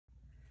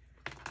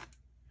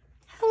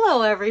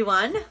Hello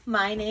everyone,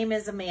 my name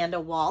is Amanda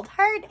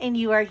Waldhart and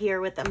you are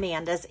here with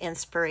Amanda's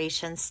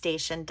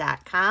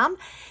InspirationStation.com.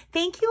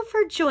 Thank you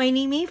for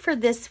joining me for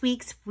this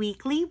week's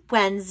Weekly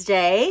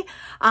Wednesday.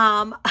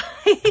 I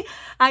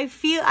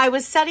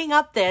was setting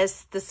up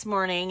this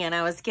morning and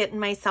I was getting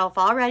myself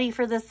all ready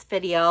for this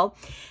video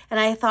and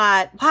I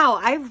thought, wow,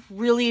 I've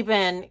really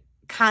been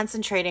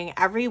concentrating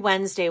every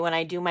Wednesday when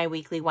I do my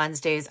Weekly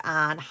Wednesdays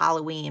on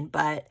Halloween,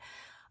 but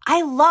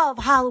I love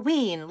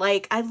Halloween.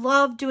 Like, I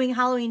love doing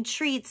Halloween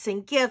treats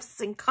and gifts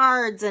and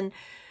cards. And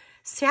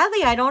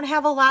sadly, I don't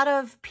have a lot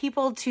of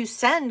people to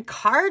send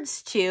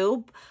cards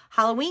to,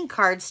 Halloween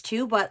cards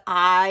to, but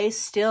I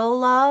still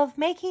love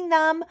making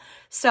them.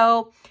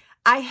 So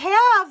I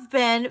have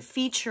been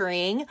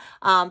featuring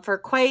for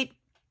quite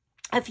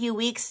a few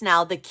weeks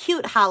now the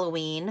cute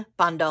Halloween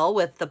bundle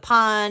with the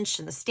punch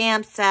and the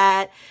stamp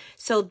set.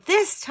 So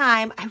this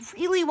time I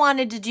really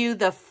wanted to do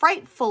the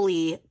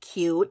Frightfully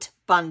Cute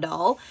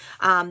Bundle.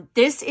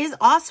 This is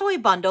also a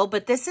bundle,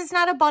 but this is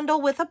not a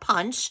bundle with a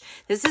punch.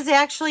 This is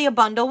actually a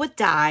bundle with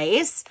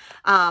dies.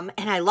 And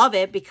I love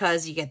it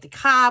because you get the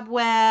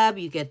cobweb,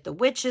 you get the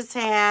witch's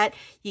hat,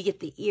 you get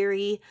the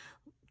eerie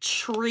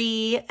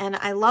tree, and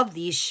I love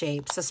these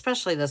shapes,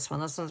 especially this one.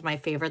 This one's my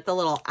favorite. The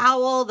little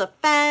owl, the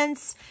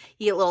fence,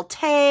 you get little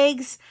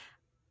tags.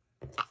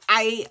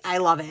 I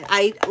love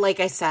it.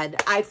 Like I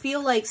said, I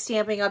feel like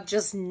Stampin' Up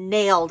just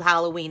nailed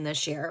Halloween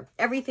this year.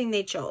 Everything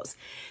they chose.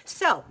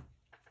 So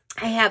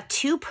I have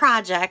two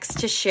projects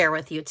to share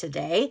with you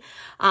today.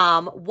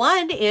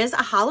 One is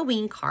a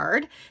Halloween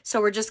card.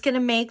 So we're just going to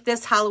make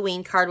this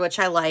Halloween card, which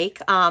I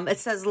like. It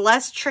says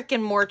less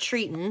trickin', more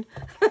treatin'.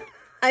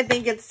 I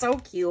think it's so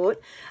cute.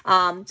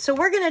 So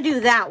we're going to do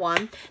that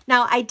one.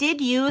 Now, I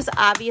did use,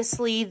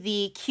 obviously,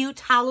 the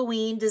cute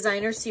Halloween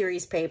designer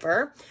series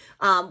paper,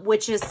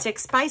 which is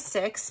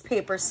 6x6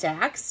 paper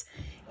stacks.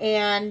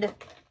 And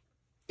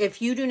if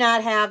you do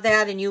not have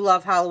that and you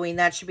love Halloween,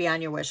 that should be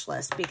on your wish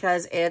list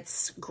because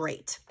it's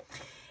great.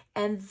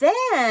 And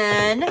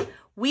then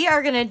we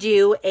are going to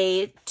do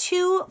a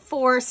 2,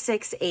 4,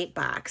 6, 8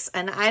 box.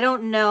 And I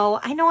don't know,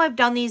 I know I've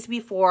done these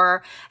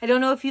before. I don't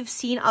know if you've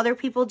seen other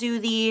people do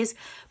these,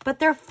 but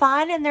they're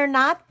fun and they're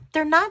not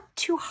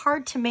too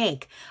hard to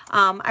make.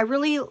 I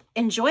really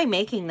enjoy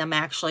making them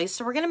actually.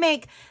 So we're going to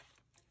make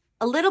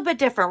a little bit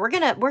different. We're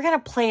going to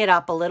play it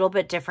up a little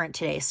bit different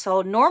today.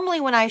 So normally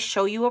when I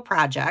show you a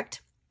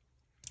project,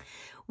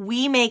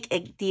 we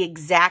make the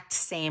exact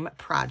same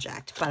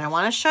project, but I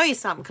want to show you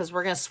something because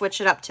we're going to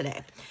switch it up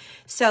today.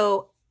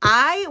 So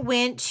I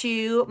went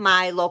to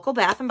my local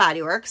Bath and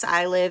Body Works.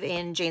 I live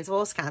in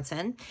Janesville,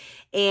 Wisconsin,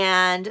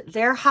 and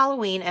their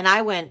Halloween, and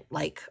I went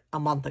like a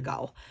month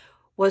ago,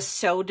 was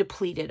so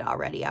depleted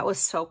already. I was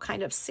so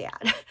kind of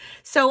sad.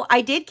 So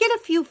I did get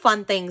a few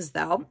fun things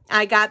though.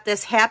 I got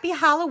this Happy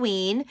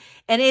Halloween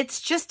and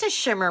it's just a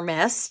shimmer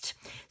mist.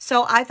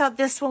 So I thought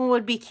this one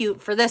would be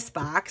cute for this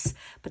box,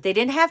 but they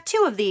didn't have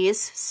two of these.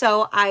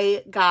 So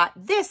I got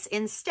this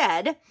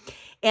instead.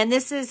 And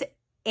this is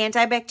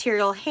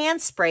antibacterial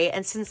hand spray.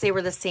 And since they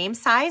were the same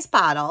size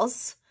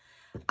bottles,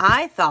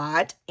 I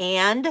thought,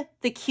 and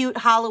the cute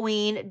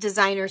Halloween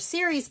designer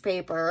series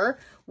paper,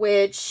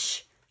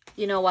 which,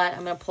 you know what,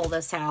 I'm going to pull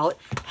this out,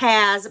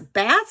 has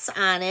bats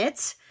on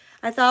it.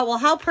 I thought, well,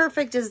 how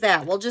perfect is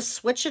that? We'll just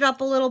switch it up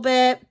a little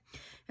bit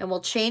and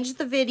we'll change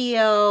the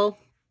video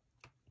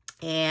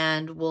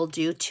and we'll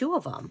do two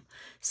of them.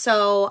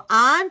 So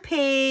on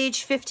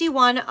page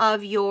 51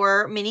 of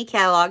your mini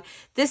catalog,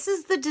 this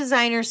is the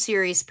designer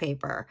series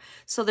paper.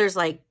 So there's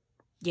like,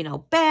 you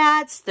know,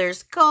 bats,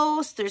 there's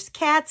ghosts, there's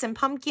cats and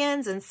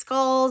pumpkins and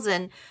skulls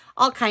and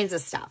all kinds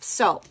of stuff.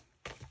 So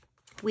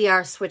we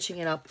are switching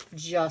it up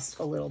just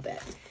a little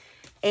bit.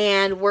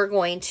 And we're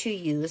going to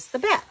use the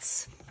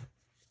bats.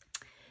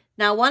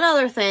 Now, one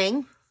other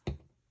thing.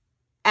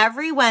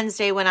 Every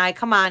Wednesday when I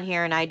come on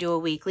here and I do a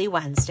Weekly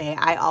Wednesday,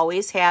 I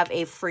always have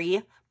a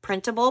free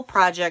printable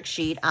project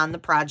sheet on the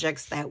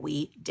projects that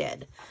we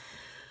did.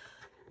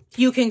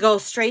 You can go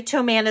straight to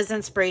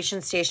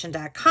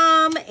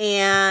Amanda'sInspirationStation.com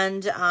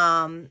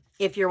and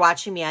if you're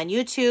watching me on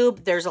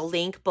YouTube, there's a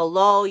link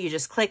below. You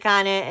just click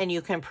on it and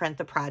you can print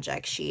the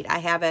project sheet. I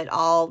have it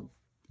all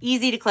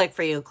easy to click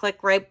for you.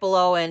 Click right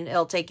below and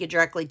it'll take you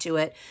directly to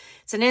it.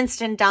 It's an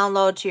instant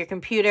download to your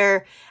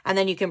computer and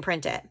then you can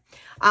print it.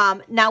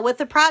 Now with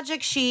the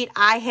project sheet,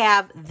 I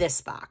have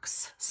this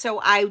box.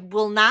 So I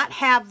will not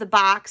have the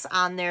box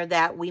on there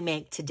that we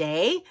make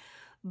today,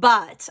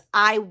 but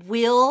I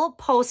will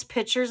post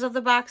pictures of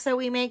the box that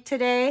we make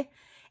today.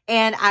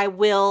 And I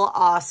will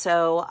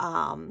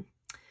also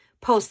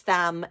post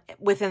them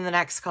within the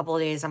next couple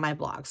of days on my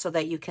blog so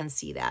that you can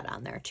see that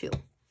on there too.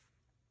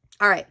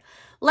 All right,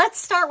 let's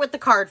start with the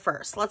card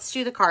first. Let's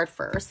do the card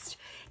first.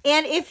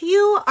 And if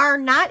you are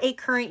not a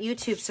current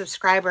YouTube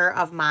subscriber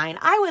of mine,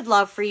 I would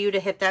love for you to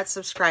hit that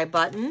subscribe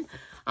button.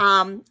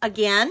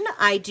 Again,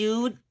 I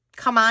do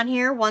come on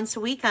here once a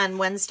week on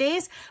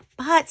Wednesdays,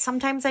 but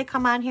sometimes I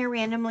come on here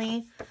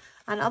randomly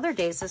on other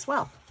days as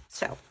well.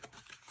 So,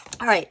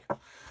 all right,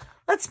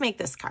 let's make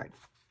this card.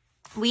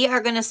 we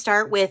are going to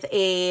start with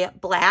a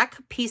black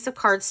piece of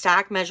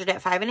cardstock measured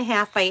at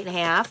 5.5 by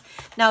 8.5.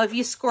 Now, if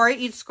you score it,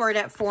 you'd score it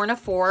at 4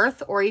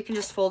 1/4, or you can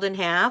just fold in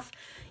half.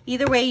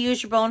 Either way,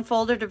 use your bone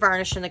folder to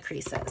varnish in the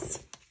creases.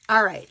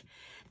 All right.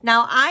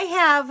 Now, I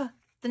have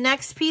the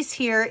next piece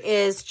here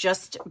is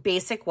just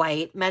basic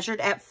white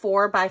measured at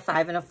 4 by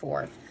 5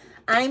 1/4.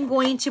 I'm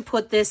going to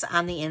put this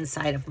on the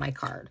inside of my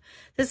card.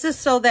 This is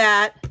so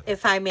that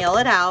if I mail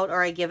it out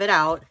or I give it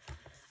out,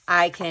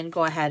 I can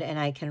go ahead and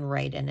I can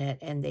write in it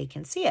and they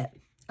can see it.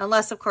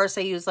 Unless, of course,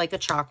 I use like a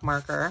chalk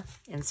marker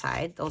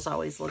inside. Those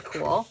always look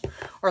cool.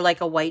 Or like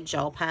a white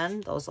gel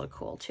pen. Those look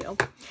cool too.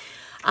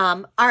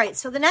 All right,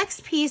 so the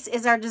next piece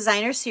is our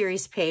designer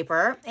series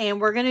paper, and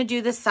we're going to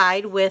do the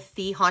side with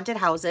the haunted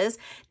houses.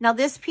 Now,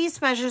 this piece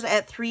measures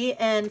at 3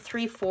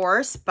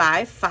 3/4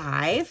 by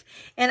 5,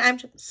 and I'm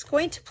just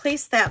going to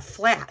place that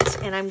flat,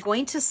 and I'm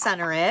going to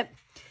center it.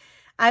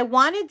 I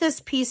wanted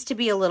this piece to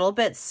be a little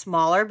bit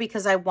smaller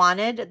because I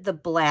wanted the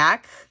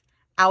black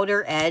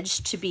outer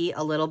edge to be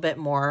a little bit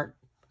more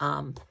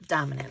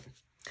dominant.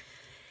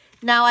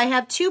 Now, I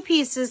have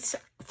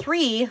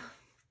 3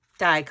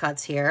 die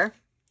cuts here.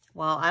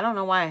 Well, I don't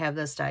know why I have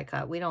this die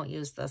cut. We don't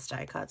use this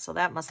die cut, so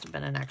that must have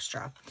been an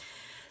extra.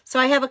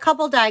 So I have a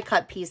couple die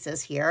cut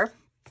pieces here.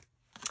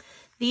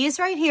 These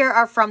right here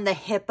are from the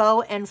Hippo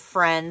and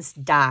Friends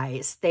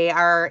dies. They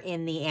are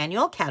in the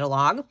annual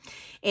catalog,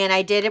 and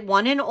I did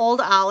one in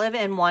old olive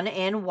and one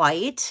in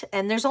white,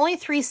 and there's only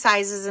 3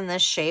 sizes in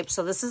this shape,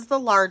 so this is the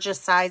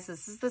largest size.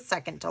 This is the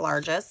second to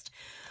largest.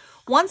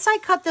 Once I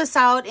cut this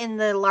out in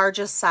the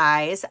largest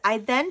size, I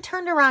then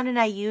turned around and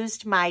I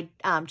used my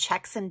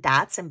checks and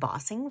dots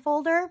embossing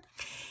folder.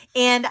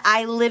 And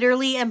I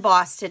literally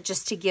embossed it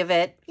just to give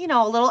it, you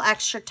know, a little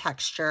extra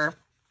texture.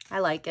 I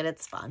like it.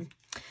 It's fun.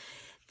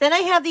 Then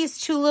I have these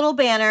 2 little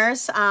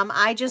banners.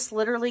 I just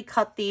literally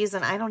cut these,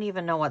 and I don't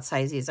even know what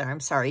size these are. I'm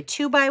sorry.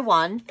 2 by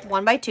 1,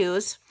 1 by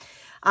 2s.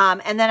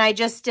 And then I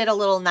just did a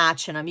little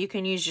notch in them. You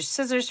can use your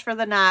scissors for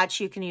the notch.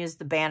 You can use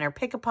the banner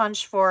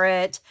pick-a-punch for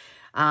it.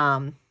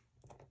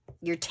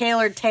 Your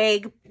tailored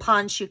tag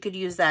punch, you could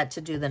use that to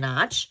do the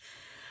notch.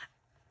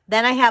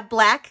 Then I have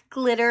black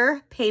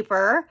glitter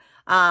paper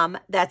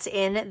that's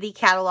in the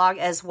catalog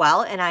as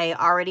well. And I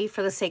already,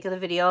 for the sake of the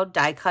video,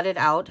 die cut it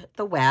out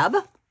the web.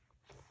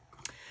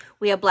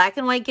 We have black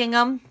and white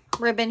gingham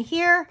ribbon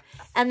here.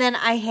 And then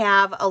I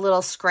have a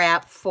little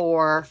scrap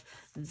for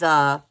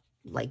the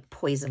like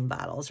poison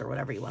bottles or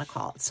whatever you want to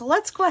call it. So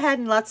let's go ahead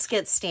and let's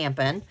get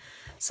stamping.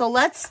 So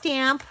let's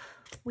stamp.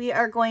 We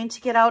are going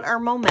to get out our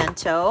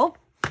memento.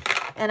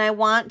 And I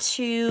want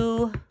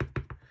to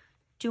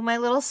do my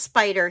little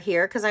spider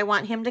here because I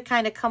want him to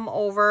kind of come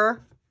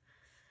over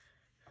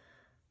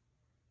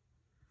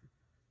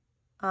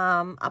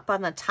up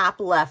on the top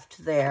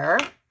left there.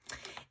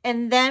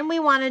 And then we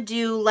want to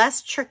do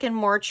less trickin',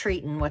 more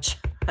treatin', which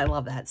I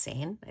love that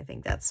saying. I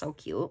think that's so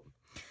cute.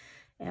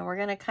 And we're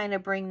going to kind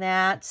of bring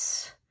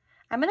that,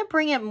 I'm going to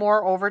bring it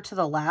more over to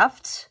the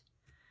left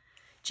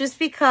just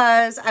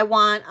because I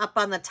want up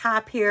on the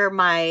top here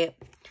my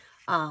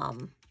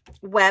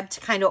web to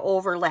kind of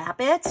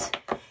overlap it.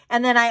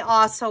 And then I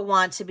also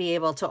want to be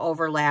able to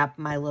overlap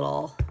my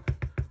little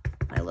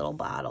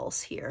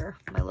bottles here.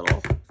 My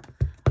little,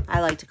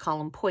 I like to call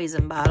them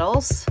poison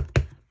bottles.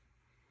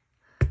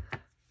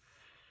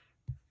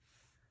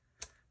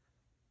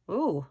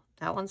 Ooh,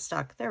 that one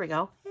stuck. There we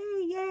go.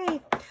 Hey,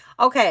 yay.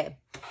 Okay,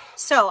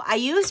 so I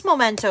use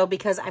memento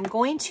because I'm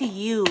going to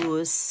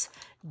use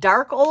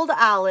dark old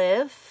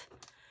olive,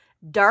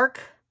 dark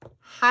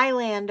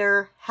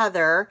Highlander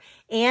heather,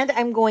 and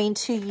I'm going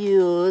to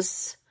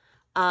use,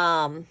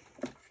 well,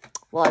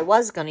 I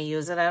was going to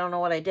use it. I don't know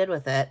what I did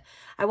with it.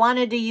 I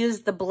wanted to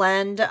use the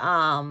blend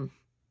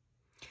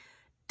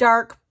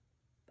dark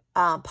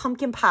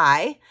pumpkin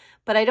pie,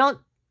 but I don't,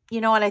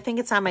 you know what? I think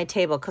it's on my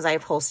table because I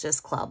have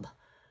Hostess Club,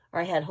 or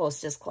I had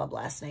Hostess Club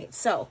last night.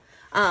 So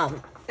I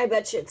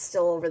bet you it's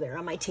still over there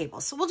on my table.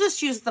 So we'll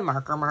just use the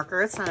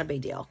marker. It's not a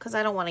big deal because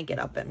I don't want to get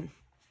up and,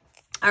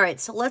 all right,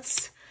 so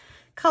let's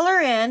color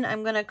in.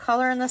 I'm going to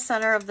color in the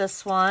center of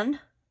this one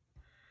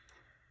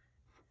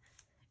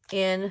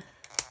in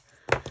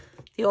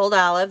the old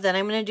olive. Then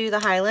I'm going to do the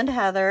Highland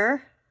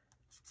Heather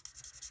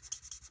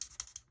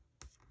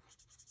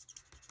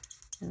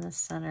in the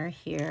center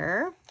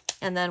here.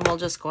 And then we'll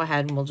just go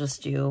ahead and we'll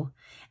just do,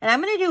 and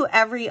I'm going to do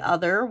every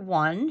other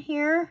one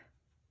here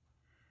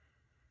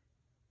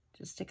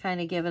just to kind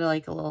of give it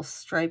like a little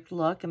striped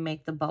look and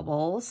make the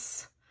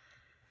bubbles.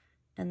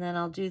 And then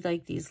I'll do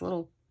like these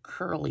little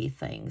curly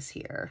things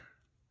here,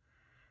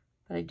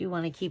 but I do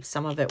want to keep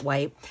some of it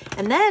white.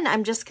 And then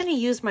I'm just going to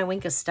use my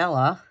Wink of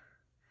Stella,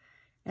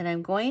 and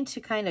I'm going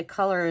to kind of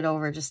color it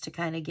over just to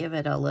kind of give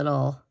it a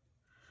little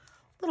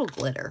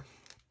glitter.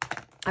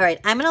 All right,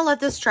 I'm going to let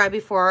this dry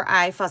before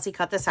I fussy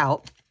cut this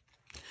out.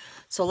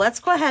 So let's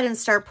go ahead and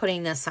start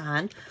putting this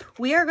on.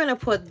 We are going to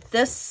put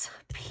this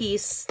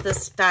piece,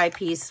 this die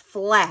piece,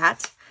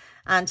 flat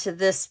onto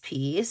this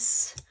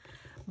piece.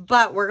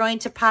 But we're going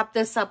to pop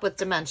this up with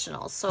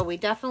dimensionals. So we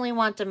definitely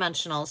want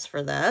dimensionals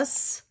for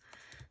this.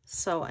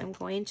 So I'm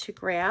going to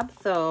grab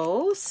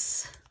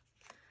those.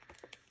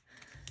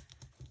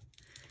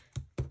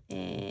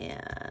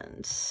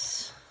 And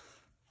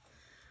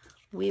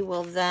we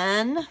will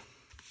then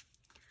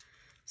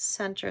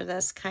center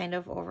this kind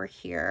of over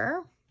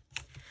here.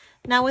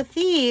 Now with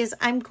these,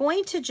 I'm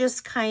going to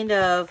just kind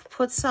of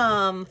put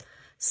some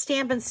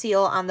Stampin'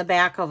 Seal on the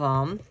back of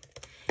them.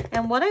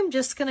 And what I'm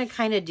just going to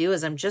kind of do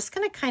is I'm just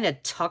going to kind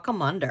of tuck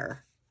them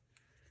under.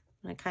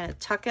 I'm going to kind of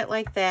tuck it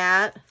like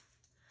that.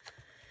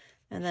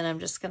 And then I'm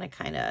just going to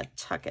kind of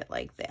tuck it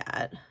like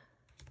that.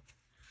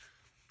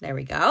 There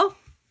we go.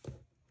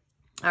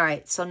 All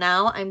right, so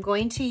now I'm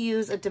going to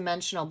use a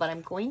dimensional, but I'm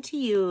going to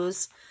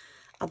use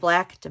a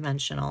black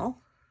dimensional.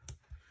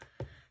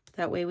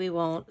 That way we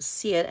won't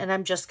see it. And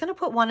I'm just going to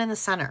put one in the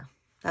center.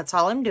 That's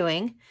all I'm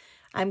doing.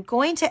 I'm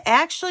going to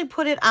actually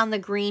put it on the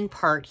green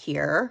part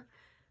here.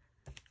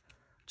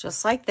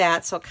 Just like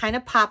that. So it kind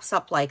of pops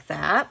up like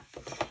that.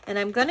 And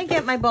I'm going to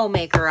get my bow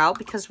maker out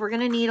because we're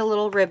going to need a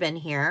little ribbon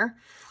here.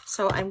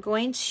 So I'm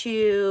going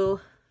to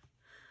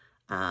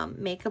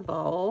make a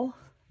bow.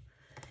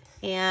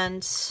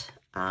 And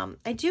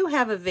I do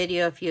have a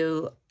video if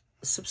you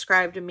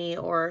subscribe to me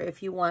or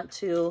if you want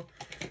to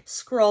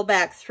scroll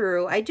back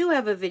through. I do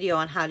have a video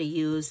on how to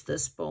use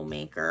this bow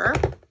maker.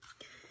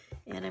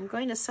 And I'm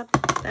going to set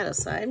that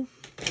aside.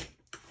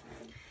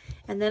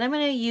 And then I'm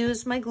going to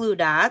use my glue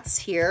dots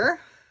here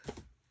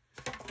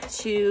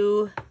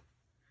to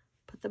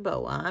put the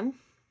bow on.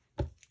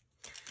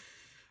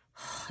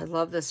 I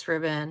love this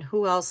ribbon.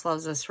 Who else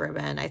loves this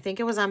ribbon? I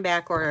think it was on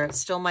back order. It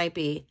still might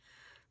be.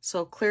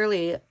 So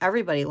clearly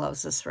everybody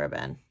loves this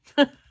ribbon,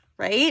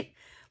 right?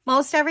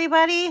 Most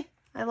everybody.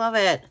 I love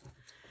it.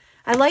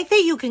 I like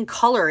that you can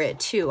color it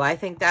too. I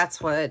think that's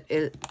what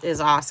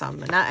is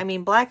awesome. I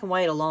mean, black and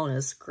white alone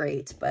is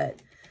great, but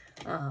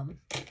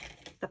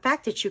the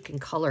fact that you can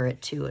color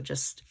it too, it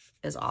just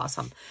is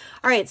awesome.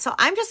 All right, so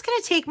I'm just going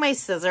to take my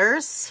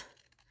scissors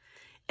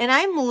and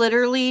I'm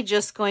literally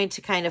just going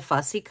to kind of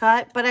fussy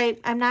cut, but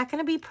I'm not going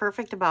to be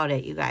perfect about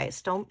it, you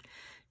guys. Don't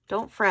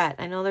fret.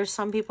 I know there's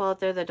some people out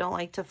there that don't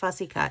like to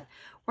fussy cut.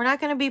 We're not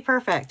going to be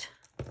perfect.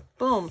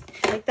 Boom,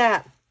 like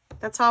that.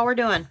 That's all we're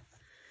doing.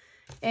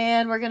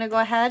 And we're going to go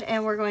ahead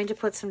and we're going to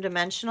put some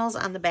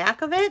dimensionals on the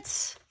back of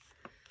it.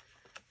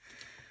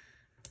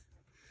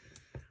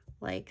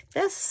 Like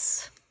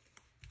this.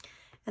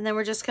 And then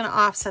we're just going to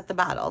offset the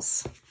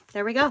bottles.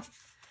 There we go.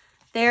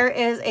 There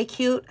is a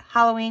cute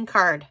Halloween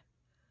card.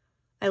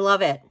 I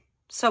love it.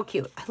 So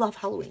cute. I love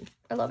Halloween.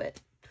 I love it.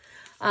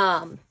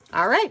 All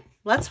right,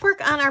 let's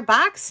work on our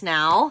box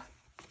now.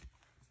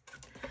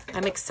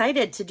 I'm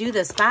excited to do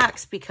this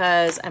box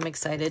because I'm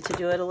excited to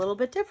do it a little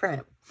bit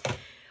different.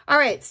 All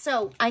right,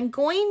 so I'm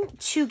going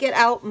to get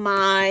out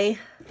my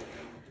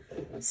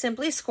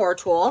Simply Score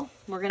tool.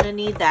 We're going to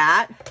need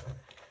that.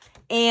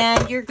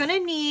 And you're going to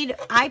need,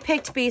 I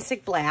picked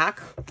basic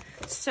black.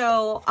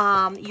 So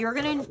you're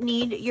going to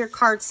need your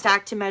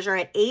cardstock to measure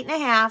at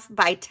 8.5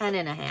 by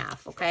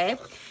 10.5, okay?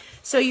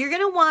 So you're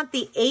going to want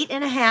the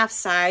 8.5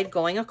 side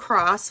going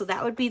across. So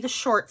that would be the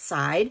short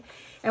side.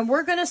 And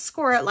we're going to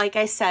score it, like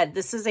I said,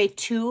 this is a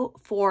 2,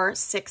 4,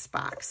 6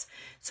 box.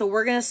 So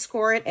we're going to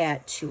score it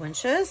at 2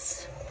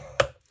 inches.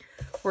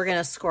 We're going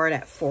to score it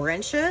at 4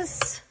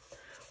 inches.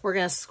 We're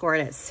going to score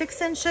it at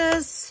 6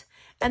 inches.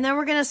 And then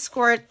we're going to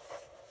score it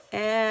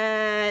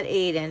at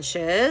 8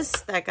 inches.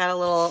 That got a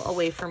little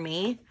away from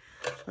me.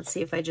 Let's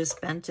see if I just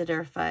bent it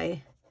or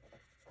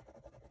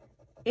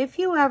if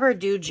you ever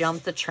do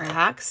jump the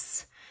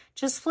tracks,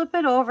 just flip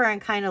it over and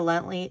kind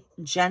of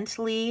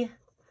gently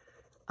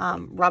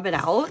rub it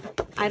out.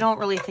 I don't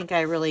really think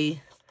I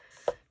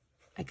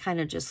kind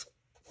of just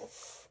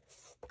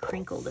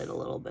crinkled it a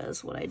little bit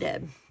is what I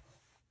did.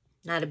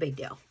 Not a big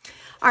deal.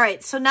 All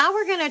right, so now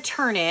we're going to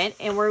turn it,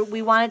 and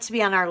we want it to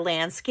be on our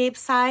landscape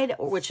side,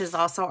 which is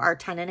also our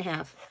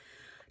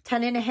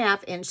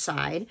 10.5 inch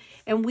side.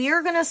 And we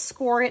are going to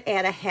score it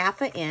at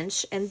 1/2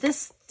 inch. And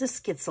this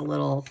gets a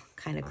little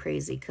kind of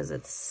crazy because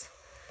it's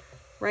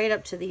right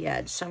up to the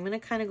edge. So I'm going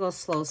to kind of go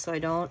slow so I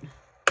don't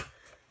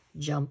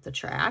jump the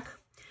track.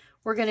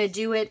 We're going to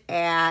do it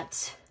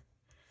at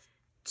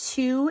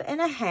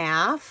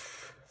 2.5.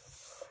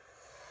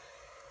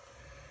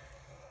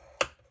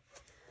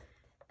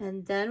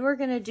 And then we're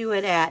going to do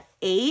it at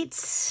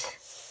 8.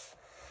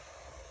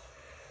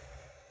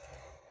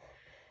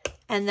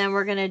 And then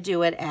we're going to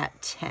do it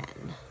at 10.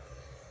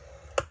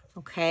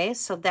 Okay,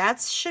 so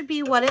that should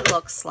be what it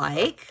looks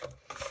like.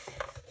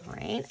 All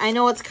right, I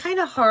know it's kind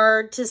of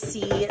hard to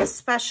see,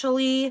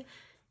 especially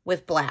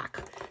with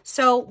black.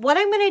 So what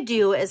I'm going to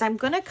do is I'm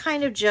going to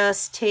kind of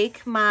just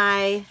take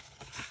my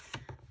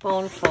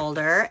bone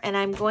folder and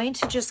I'm going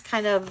to just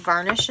kind of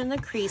varnish in the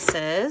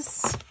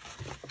creases.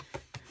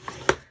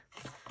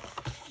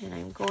 And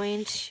I'm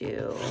going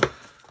to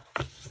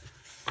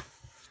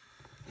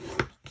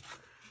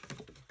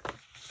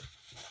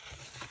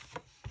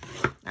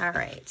all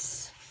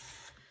right,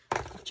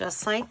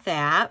 just like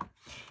that.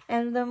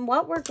 And then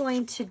what we're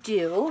going to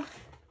do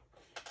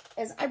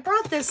is I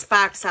brought this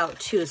box out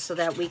too so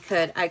that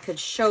I could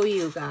show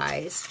you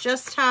guys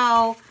just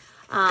how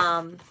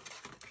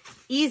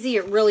easy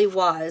it really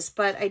was,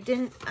 but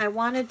I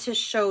wanted to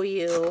show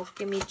you,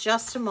 give me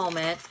just a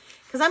moment,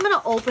 because I'm going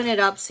to open it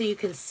up so you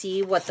can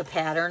see what the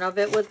pattern of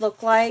it would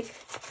look like.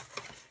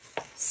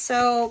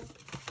 So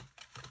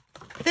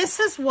this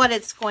is what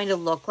it's going to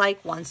look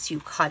like once you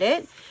cut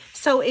it.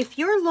 So if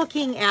you're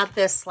looking at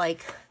this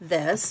like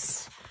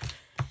this,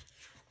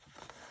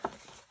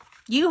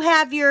 you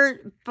have your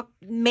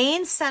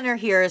main center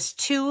here is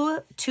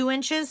 2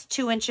 inches,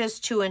 2 inches,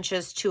 2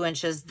 inches, 2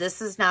 inches.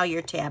 This is now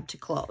your tab to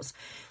close.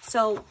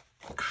 So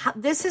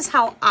this is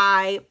how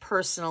I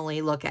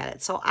personally look at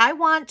it. So I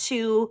want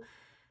to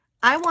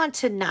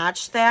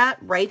notch that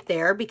right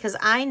there because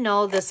I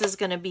know this is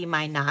going to be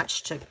my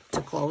notch to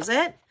close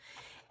it.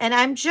 And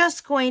I'm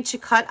just going to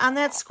cut on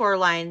that score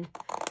line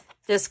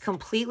this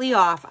completely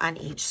off on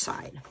each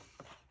side.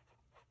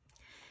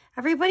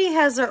 Everybody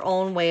has their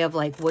own way of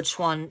like which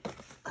one,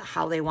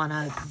 how they want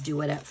to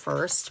do it at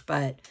first,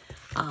 but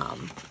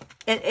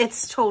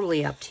it's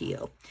totally up to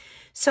you.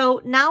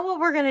 So now what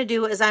we're going to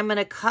do is I'm going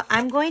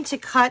to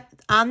cut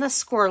on the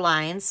score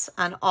lines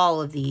on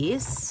all of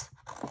these.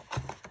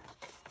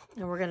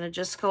 And we're going to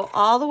just go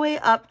all the way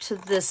up to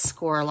this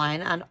score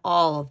line on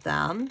all of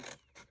them.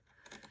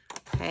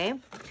 Okay.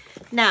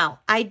 Now,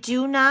 I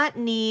do not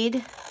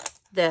need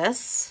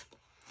this.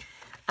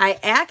 I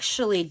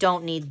actually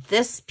don't need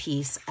this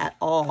piece at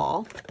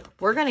all.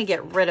 We're going to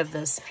get rid of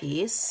this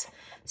piece.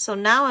 So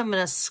now I'm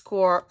going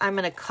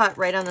to cut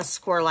right on the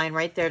score line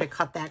right there to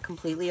cut that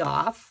completely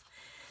off.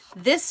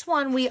 This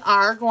one we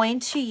are going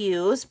to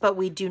use, but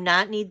we do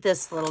not need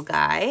this little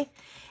guy.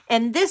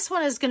 And this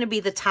one is going to be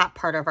the top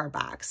part of our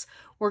box.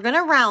 We're going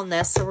to round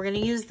this, so we're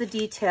going to use the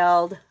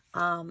detailed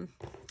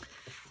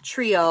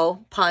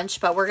trio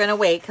punch, but we're going to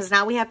wait because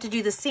now we have to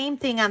do the same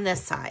thing on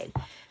this side.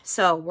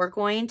 So we're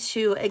going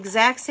to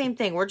exact same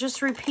thing. We're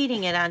just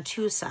repeating it on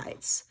 2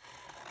 sides.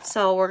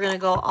 So we're going to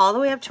go all the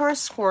way up to our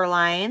score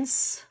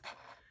lines,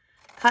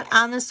 cut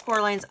on the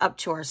score lines up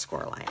to our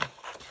score line.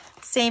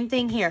 Same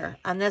thing here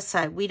on this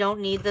side. We don't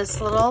need this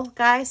little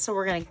guy, so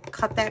we're going to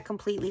cut that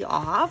completely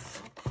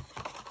off.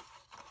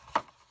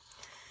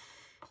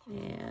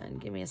 And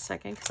give me a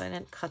second because I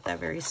didn't cut that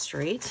very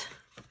straight.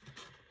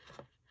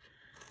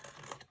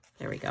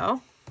 There we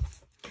go.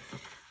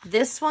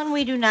 This one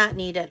we do not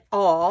need at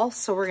all,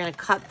 so we're going to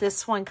cut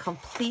this one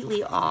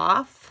completely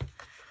off.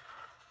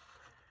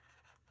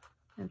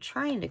 I'm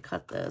trying to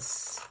cut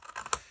this.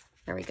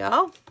 There we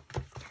go.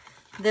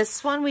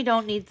 This one we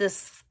don't need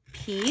this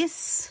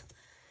piece.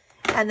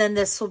 And then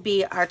this will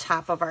be our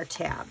top of our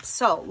tab.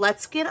 So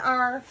let's get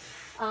our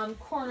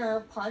corner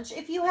punch.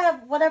 If you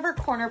have whatever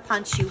corner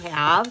punch you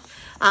have,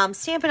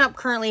 Stampin' Up!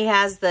 Currently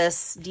has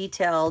this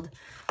detailed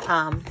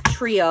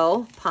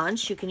trio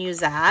punch. You can use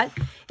that.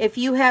 If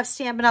you have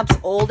Stampin' Up's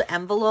old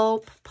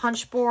envelope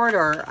punch board,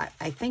 or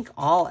I think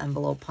all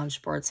envelope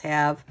punch boards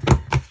have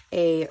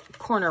a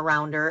corner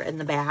rounder in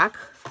the back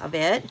of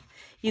it,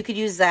 you could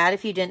use that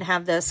if you didn't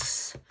have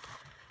this.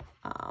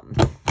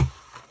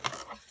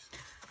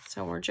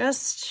 So we're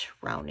just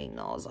rounding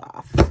those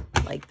off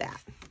like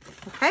that.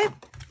 Okay.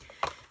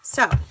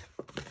 So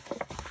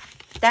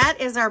that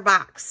is our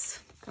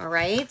box. All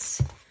right.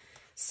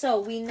 So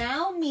we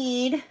now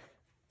need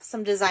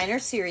some designer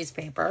series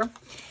paper,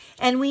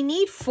 and we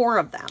need 4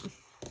 of them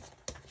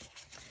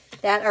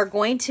that are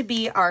going to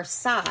be our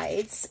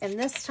sides. And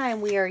this time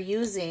we are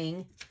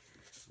using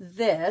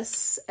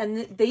this,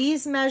 and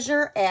these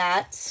measure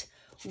at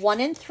 1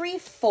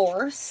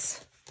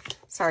 3/4.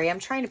 Sorry, I'm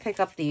trying to pick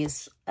up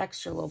these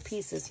extra little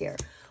pieces here.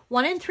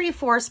 1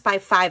 3/4 by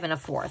 5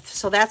 1/4.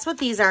 So that's what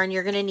these are, and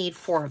you're going to need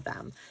 4 of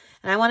them.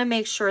 And I want to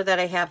make sure that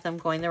I have them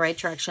going the right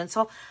direction.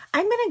 So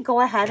I'm going to go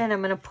ahead and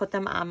I'm going to put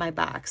them on my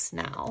box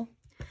now.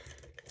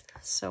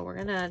 So we're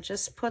going to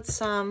just put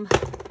some,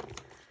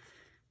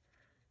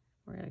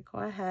 we're going to go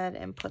ahead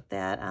and put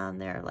that on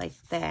there like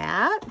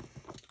that.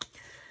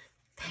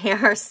 They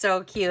are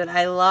so cute.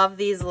 I love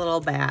these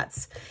little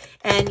bats.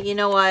 And you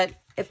know what?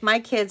 If my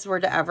kids were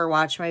to ever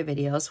watch my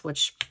videos,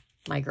 which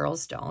my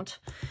girls don't,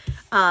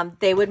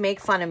 they would make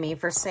fun of me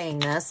for saying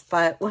this.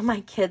 But when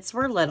my kids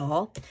were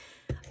little,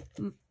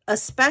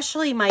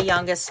 especially my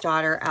youngest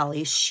daughter,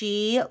 Ellie,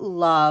 she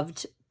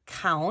loved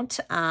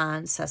Count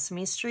on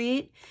Sesame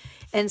Street.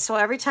 And so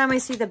every time I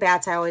see the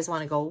bats, I always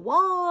want to go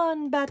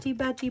 1, batty,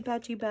 batty,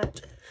 batty,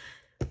 bat,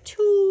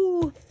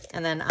 2,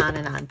 and then on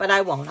and on. But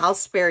I won't. I'll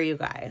spare you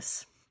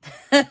guys.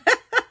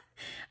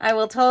 I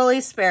will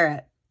totally spare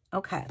it.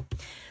 Okay.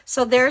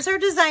 So there's our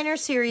designer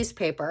series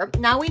paper.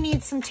 Now we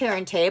need some tear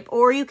and tape,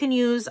 or you can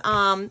use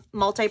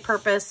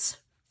multi-purpose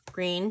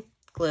green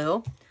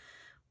glue,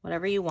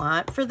 whatever you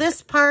want. For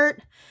this part,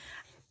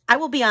 I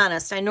will be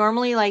honest, I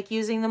normally like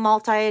using the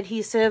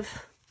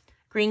multi-adhesive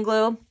green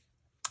glue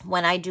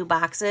when I do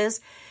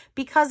boxes,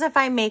 because if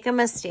I make a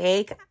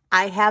mistake,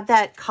 I have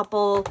that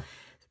couple,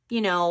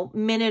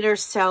 minute or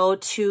so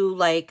to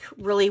like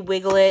really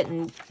wiggle it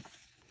and,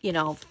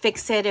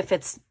 fix it if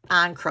it's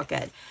on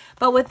crooked.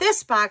 But with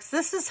this box,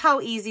 this is how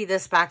easy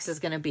this box is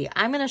going to be.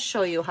 I'm going to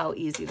show you how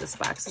easy this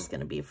box is going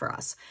to be for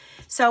us.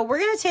 So we're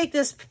going to take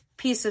this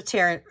piece of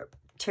tear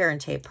tear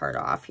and tape part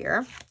off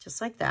here, just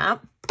like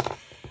that.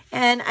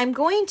 And I'm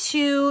going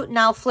to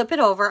now flip it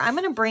over. I'm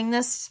going to bring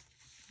this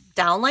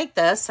down like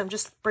this. I'm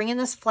just bringing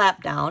this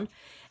flap down.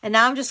 And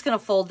now I'm just going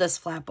to fold this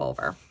flap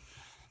over.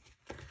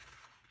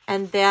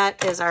 And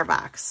that is our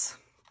box.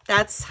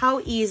 That's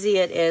how easy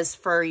it is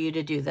for you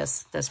to do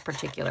this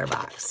particular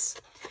box.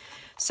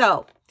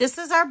 So this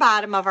is our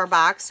bottom of our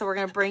box. So we're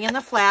going to bring in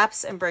the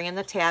flaps and bring in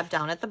the tab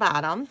down at the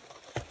bottom.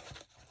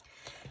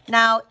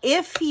 Now,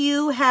 if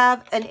you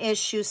have an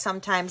issue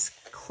sometimes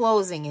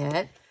closing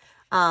it,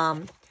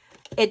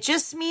 it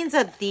just means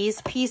that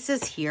these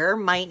pieces here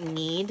might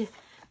need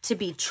to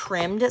be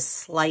trimmed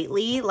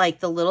slightly, like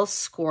the little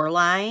score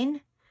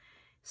line.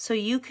 So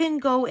you can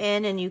go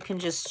in and you can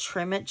just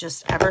trim it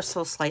just ever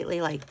so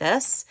slightly like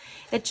this.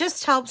 It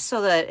just helps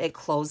so that it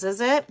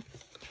closes it.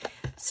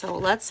 So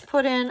let's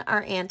put in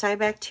our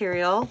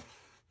antibacterial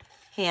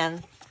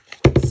hand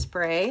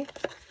spray.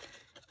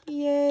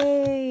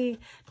 Yay.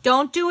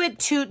 Don't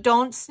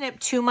snip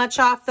too much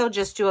off though.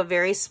 Just do a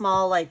very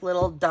small, like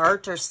little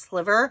dart or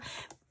sliver.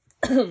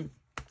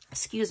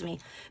 Excuse me.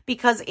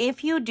 Because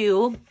if you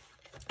do,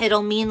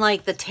 it'll mean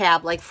like the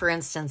tab, like for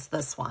instance,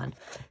 this one.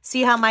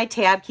 See how my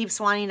tab keeps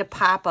wanting to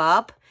pop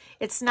up?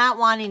 It's not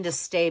wanting to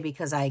stay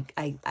because I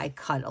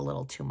cut a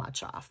little too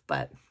much off,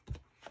 but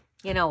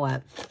you know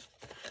what?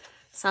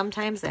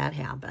 Sometimes that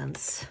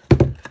happens.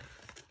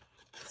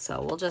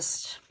 So we'll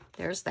just,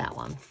 there's that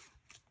one.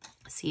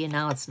 See,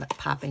 now it's not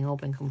popping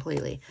open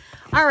completely.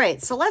 All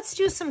right, so let's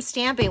do some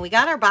stamping. We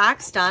got our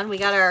box done. We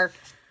got our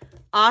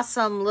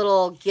awesome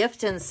little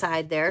gift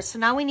inside there. So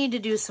now we need to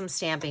do some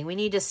stamping. We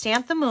need to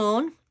stamp the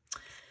moon.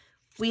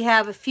 We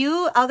have a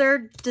few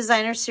other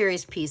designer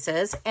series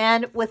pieces.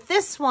 And with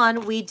this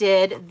one, we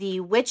did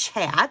the witch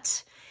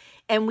hat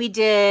and we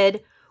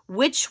did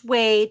which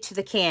way to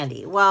the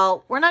candy.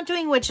 Well, we're not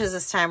doing witches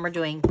this time. We're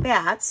doing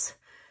bats.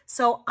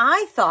 So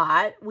I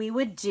thought we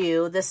would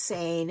do the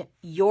saying,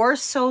 "You're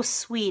so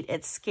sweet,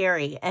 it's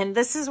scary." And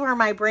this is where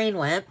my brain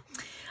went.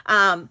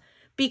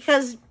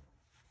 Because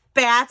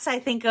bats, I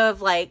think of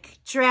like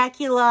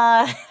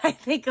Dracula. I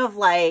think of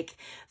like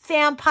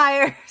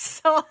vampires.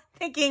 So I'm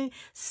thinking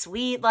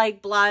sweet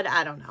like blood.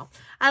 I don't know.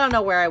 I don't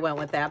know where I went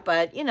with that.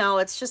 But, you know,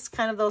 it's just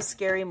kind of those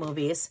scary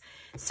movies.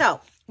 So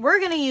we're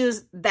going to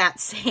use that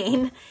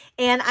saying.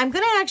 And I'm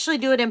going to actually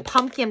do it in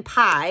pumpkin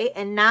pie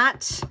and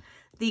not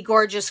the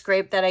gorgeous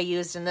grape that I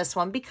used in this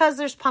one because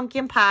there's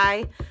pumpkin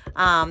pie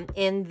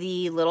in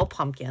the little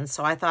pumpkin.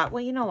 So I thought,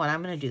 well, you know what?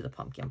 I'm going to do the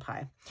pumpkin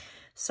pie.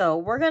 So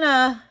we're going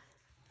to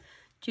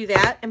do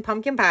that in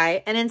pumpkin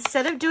pie. And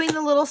instead of doing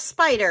the little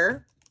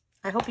spider,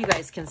 I hope you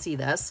guys can see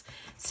this.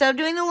 Instead of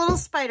doing the little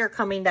spider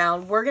coming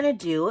down, we're going to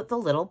do the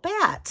little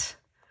bat.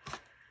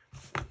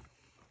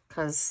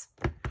 Because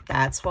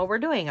that's what we're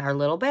doing, our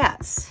little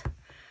bats.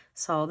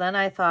 So then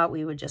I thought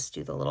we would just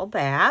do the little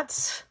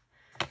bats.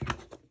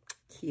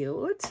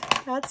 Cute.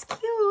 That's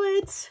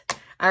cute.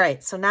 All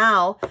right, so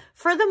now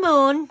for the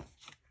moon,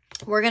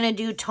 we're going to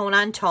do tone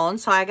on tone.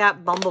 So I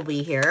got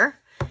Bumblebee here.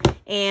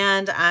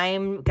 And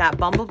I'm got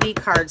Bumblebee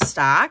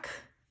cardstock.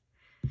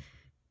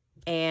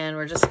 And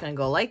we're just going to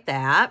go like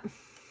that.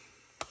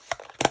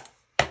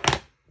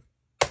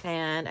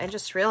 And I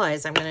just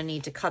realized I'm going to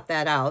need to cut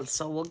that out.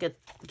 So we'll get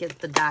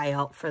the die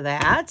out for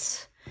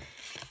that.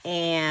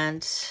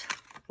 And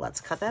let's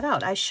cut that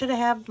out. I should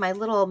have my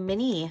little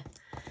mini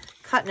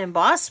cut and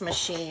emboss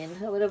machine.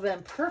 It would have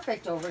been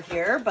perfect over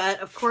here. But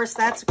of course,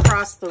 that's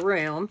across the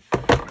room.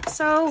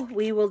 So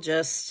we will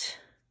just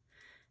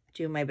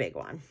do my big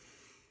one.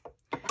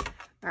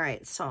 All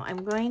right, so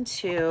I'm going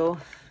to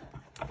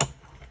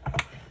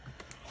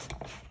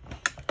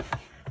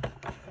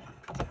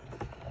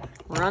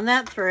run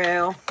that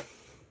through.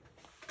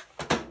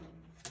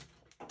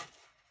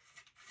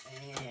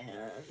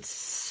 And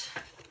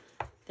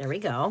there we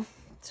go.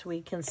 So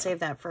we can save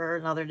that for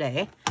another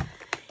day.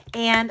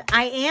 And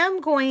I am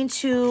going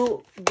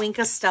to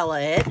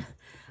Wink-a-Stella it,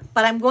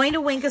 but I'm going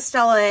to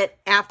Wink-a-Stella it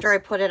after I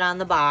put it on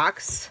the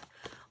box,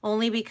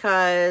 only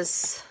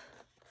because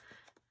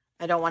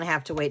I don't want to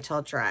have to wait till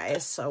it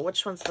dries. So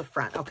which one's the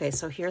front? Okay,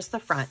 so here's the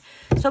front.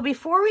 So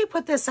before we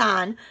put this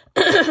on,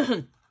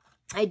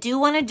 I do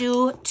want to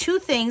do two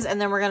things,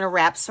 and then we're going to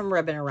wrap some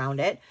ribbon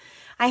around it.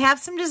 I have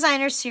some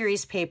designer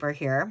series paper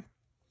here.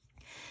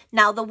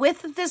 Now, the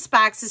width of this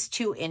box is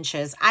 2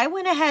 inches. I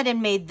went ahead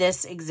and made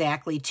this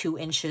exactly 2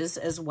 inches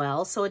as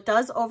well. So it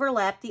does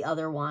overlap the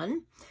other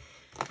one.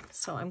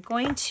 So I'm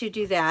going to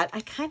do that. I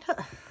kind of,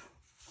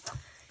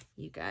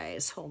 you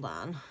guys, hold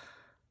on.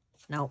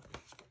 Nope.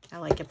 I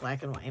like it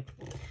black and white,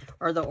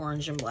 or the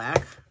orange and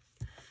black.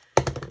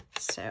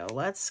 So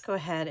let's go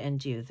ahead and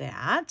do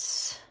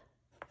that.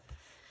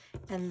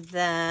 And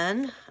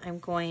then I'm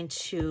going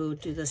to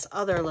do this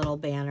other little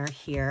banner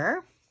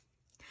here,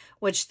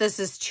 which this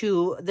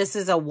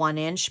is a 1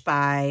 inch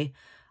by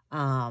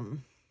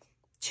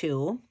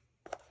 2.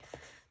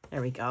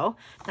 There we go.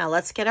 Now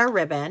let's get our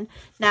ribbon.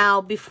 Now,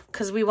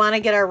 because we want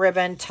to get our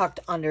ribbon tucked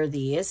under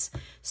these.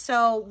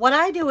 So what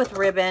I do with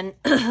ribbon,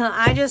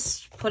 I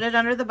just put it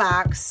under the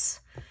box.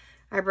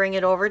 I bring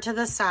it over to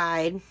the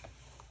side.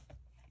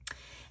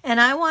 And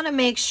I want to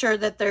make sure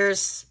that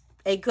there's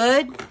a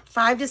good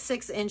 5 to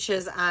 6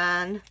 inches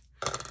on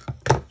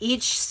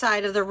each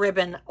side of the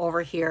ribbon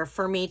over here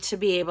for me to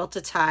be able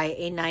to tie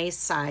a nice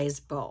size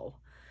bow.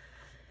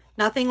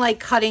 Nothing like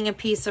cutting a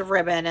piece of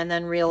ribbon and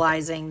then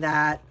realizing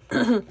that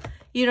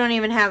you don't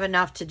even have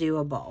enough to do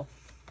a bow.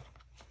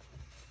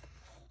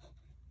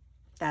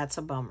 That's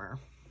a bummer.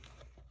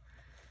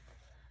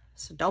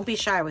 So don't be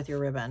shy with your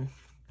ribbon.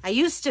 I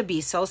used to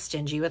be so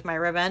stingy with my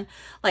ribbon.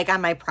 Like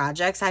on my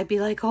projects, I'd be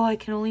like, oh, I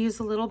can only use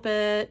a little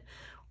bit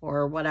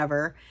or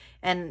whatever.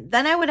 And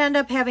then I would end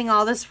up having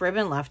all this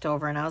ribbon left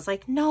over. And I was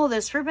like, no,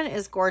 this ribbon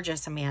is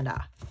gorgeous,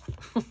 Amanda.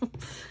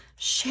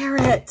 Share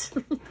it.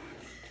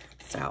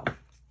 So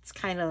it's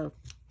kind of,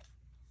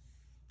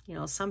 you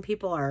know, some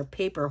people are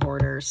paper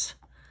hoarders.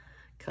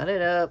 Cut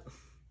it up.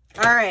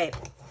 All right.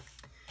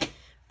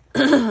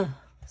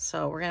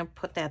 So we're going to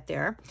put that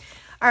there.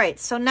 All right,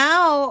 so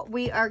now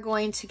we are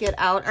going to get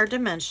out our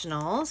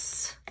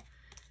dimensionals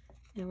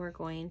and we're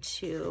going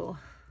to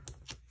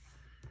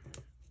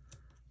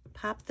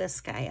pop this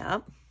guy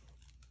up.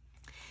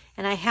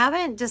 And I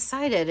haven't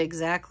decided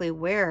exactly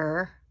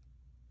where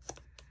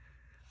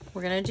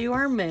we're going to do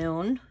our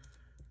moon.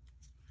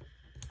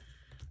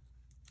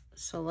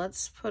 So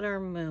let's put our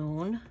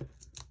moon.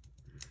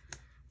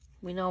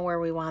 We know where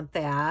we want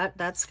that.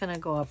 That's going to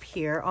go up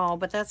here. Oh,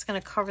 but that's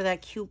going to cover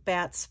that cute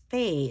bat's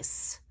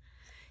face.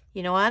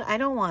 You know what? I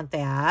don't want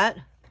that.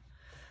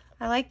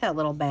 I like that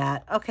little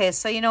bat. Okay,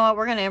 so you know what?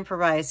 We're going to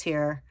improvise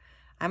here.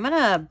 I'm going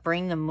to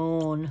bring the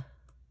moon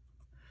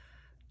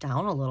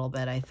down a little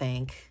bit, I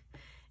think.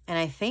 And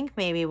I think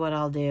maybe what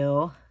I'll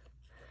do,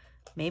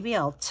 maybe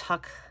I'll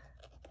tuck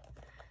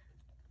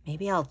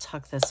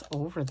this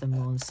over the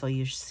moon so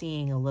you're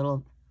seeing a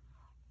little,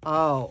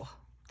 oh,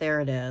 there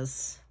it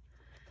is.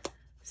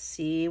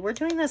 See, we're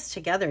doing this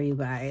together, you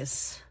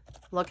guys.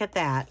 Look at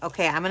that.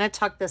 Okay, I'm going to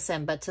tuck this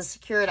in, but to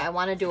secure it, I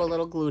want to do a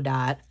little glue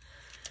dot.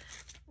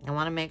 I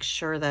want to make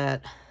sure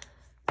that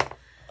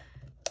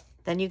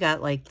then you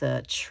got like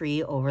the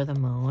tree over the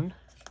moon.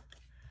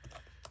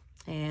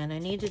 And I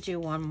need to do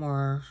one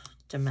more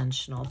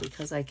dimensional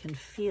because I can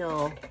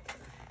feel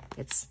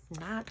it's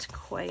not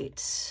quite.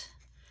 So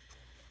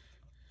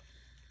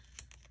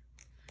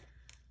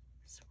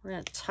we're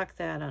going to tuck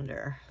that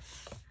under.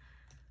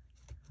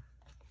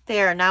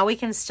 There, now we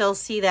can still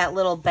see that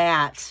little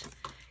bat.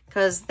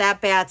 Because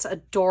that bat's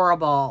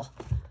adorable.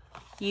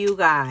 You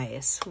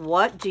guys,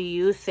 what do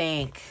you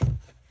think?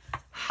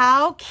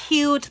 How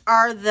cute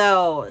are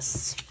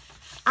those?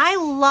 I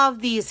love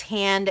these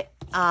hand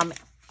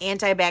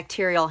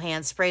antibacterial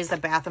hand sprays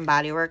that Bath &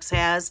 Body Works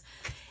has.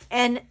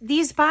 And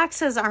these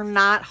boxes are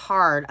not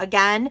hard.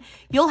 Again,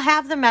 you'll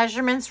have the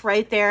measurements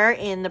right there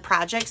in the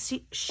project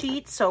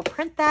sheet. So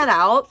print that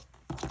out.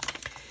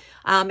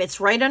 It's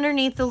right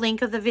underneath the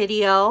link of the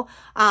video.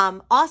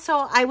 Also,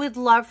 I would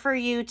love for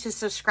you to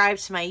subscribe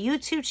to my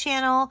YouTube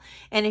channel.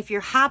 And if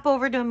you hop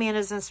over to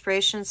Amanda's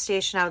Inspiration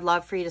Station, I would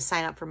love for you to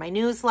sign up for my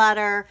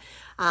newsletter.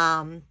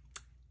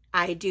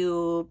 I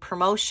do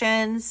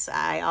promotions.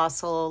 I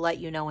also let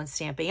you know when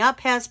Stamping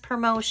Up has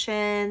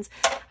promotions.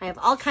 I have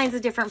all kinds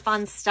of different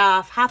fun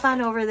stuff. Hop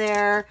on over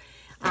there.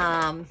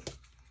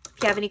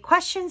 If you have any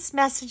questions,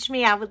 message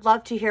me. I would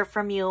love to hear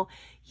from you.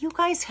 You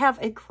guys have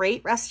a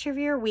great rest of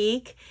your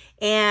week.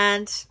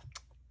 And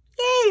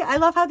yay, I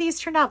love how these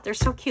turned out. They're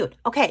so cute.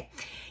 Okay,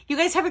 you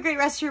guys have a great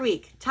rest of your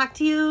week. Talk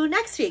to you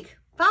next week.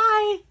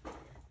 Bye.